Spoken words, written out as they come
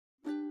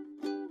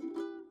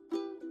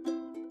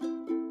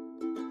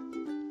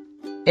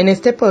En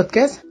este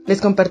podcast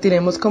les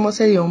compartiremos cómo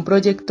se dio un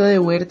proyecto de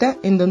huerta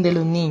en donde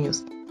los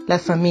niños,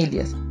 las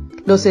familias,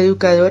 los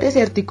educadores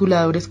y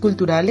articuladores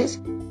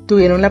culturales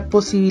tuvieron la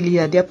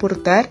posibilidad de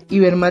aportar y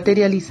ver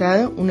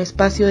materializado un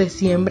espacio de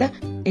siembra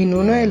en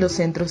uno de los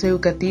centros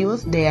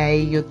educativos de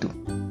AEIOTU.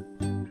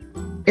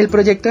 El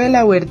proyecto de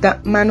la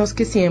huerta Manos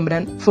que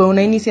siembran fue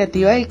una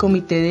iniciativa del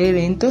Comité de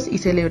Eventos y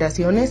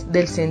Celebraciones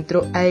del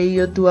Centro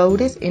AEIOTU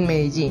Aures en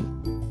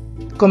Medellín.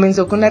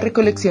 Comenzó con la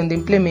recolección de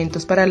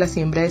implementos para la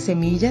siembra de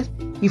semillas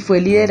y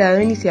fue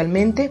liderado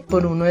inicialmente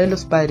por uno de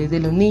los padres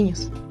de los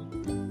niños.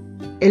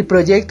 El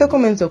proyecto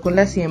comenzó con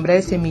la siembra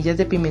de semillas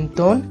de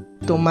pimentón,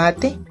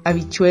 tomate,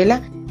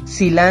 habichuela,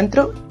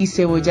 cilantro y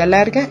cebolla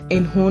larga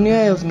en junio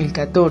de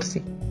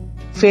 2014,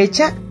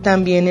 fecha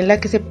también en la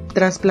que se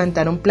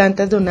trasplantaron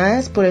plantas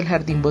donadas por el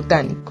Jardín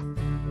Botánico.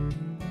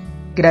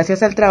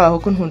 Gracias al trabajo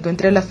conjunto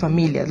entre las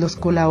familias, los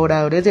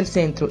colaboradores del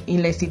centro y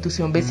la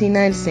institución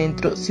vecina del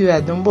centro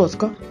Ciudad Don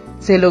Bosco,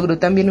 se logró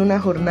también una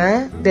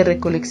jornada de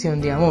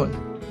recolección de abono.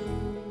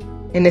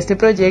 En este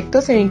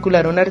proyecto se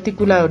vincularon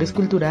articuladores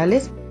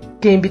culturales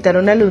que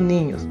invitaron a los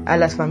niños, a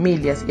las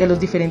familias y a los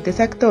diferentes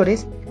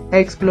actores a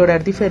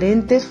explorar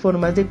diferentes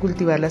formas de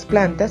cultivar las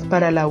plantas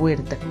para la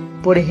huerta,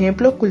 por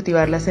ejemplo,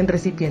 cultivarlas en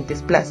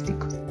recipientes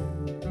plásticos.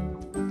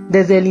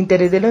 Desde el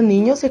interés de los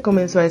niños se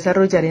comenzó a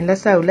desarrollar en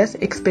las aulas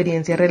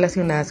experiencias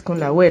relacionadas con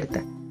la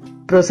huerta,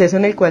 proceso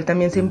en el cual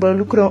también se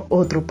involucró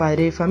otro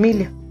padre de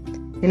familia.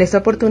 En esta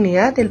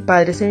oportunidad, el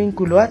padre se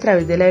vinculó a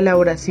través de la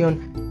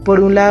elaboración,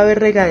 por un lado, de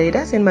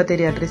regaderas en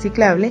material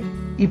reciclable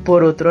y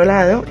por otro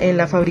lado, en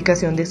la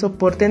fabricación de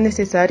soportes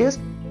necesarios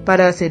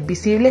para hacer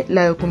visible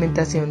la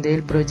documentación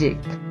del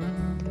proyecto.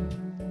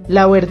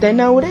 La huerta en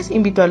Aures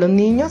invitó a los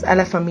niños, a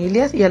las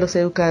familias y a los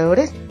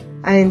educadores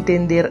a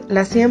entender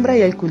la siembra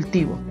y el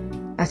cultivo,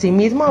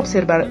 asimismo a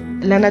observar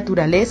la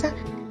naturaleza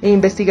e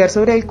investigar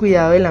sobre el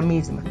cuidado de la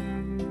misma.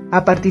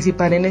 A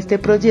participar en este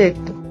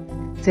proyecto,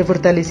 se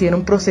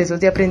fortalecieron procesos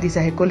de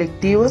aprendizaje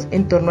colectivos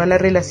en torno a la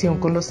relación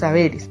con los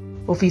saberes,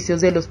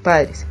 oficios de los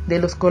padres, de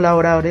los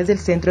colaboradores del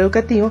centro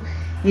educativo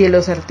y de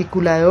los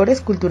articuladores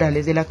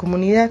culturales de la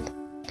comunidad.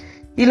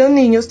 Y los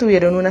niños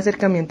tuvieron un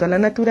acercamiento a la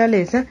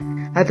naturaleza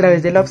a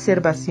través de la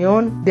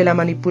observación, de la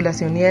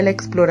manipulación y de la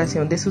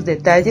exploración de sus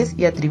detalles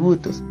y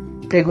atributos,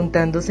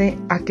 preguntándose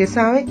a qué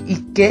sabe y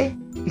qué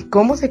y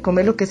cómo se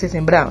come lo que se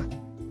sembraba.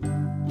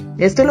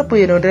 Esto lo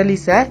pudieron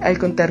realizar al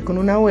contar con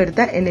una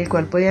huerta en el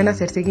cual podían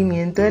hacer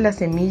seguimiento de las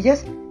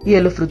semillas y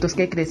de los frutos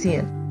que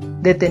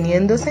crecían,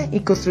 deteniéndose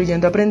y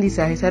construyendo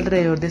aprendizajes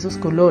alrededor de sus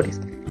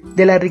colores,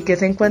 de la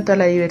riqueza en cuanto a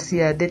la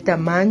diversidad de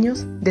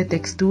tamaños, de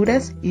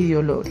texturas y de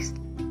olores.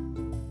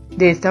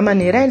 De esta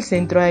manera, el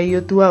Centro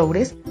AEIOTU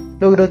Aures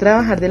logró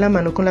trabajar de la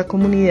mano con la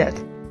comunidad,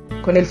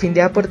 con el fin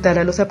de aportar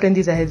a los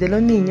aprendizajes de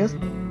los niños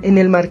en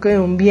el marco de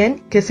un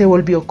bien que se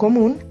volvió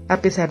común a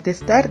pesar de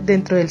estar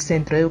dentro del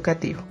centro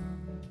educativo.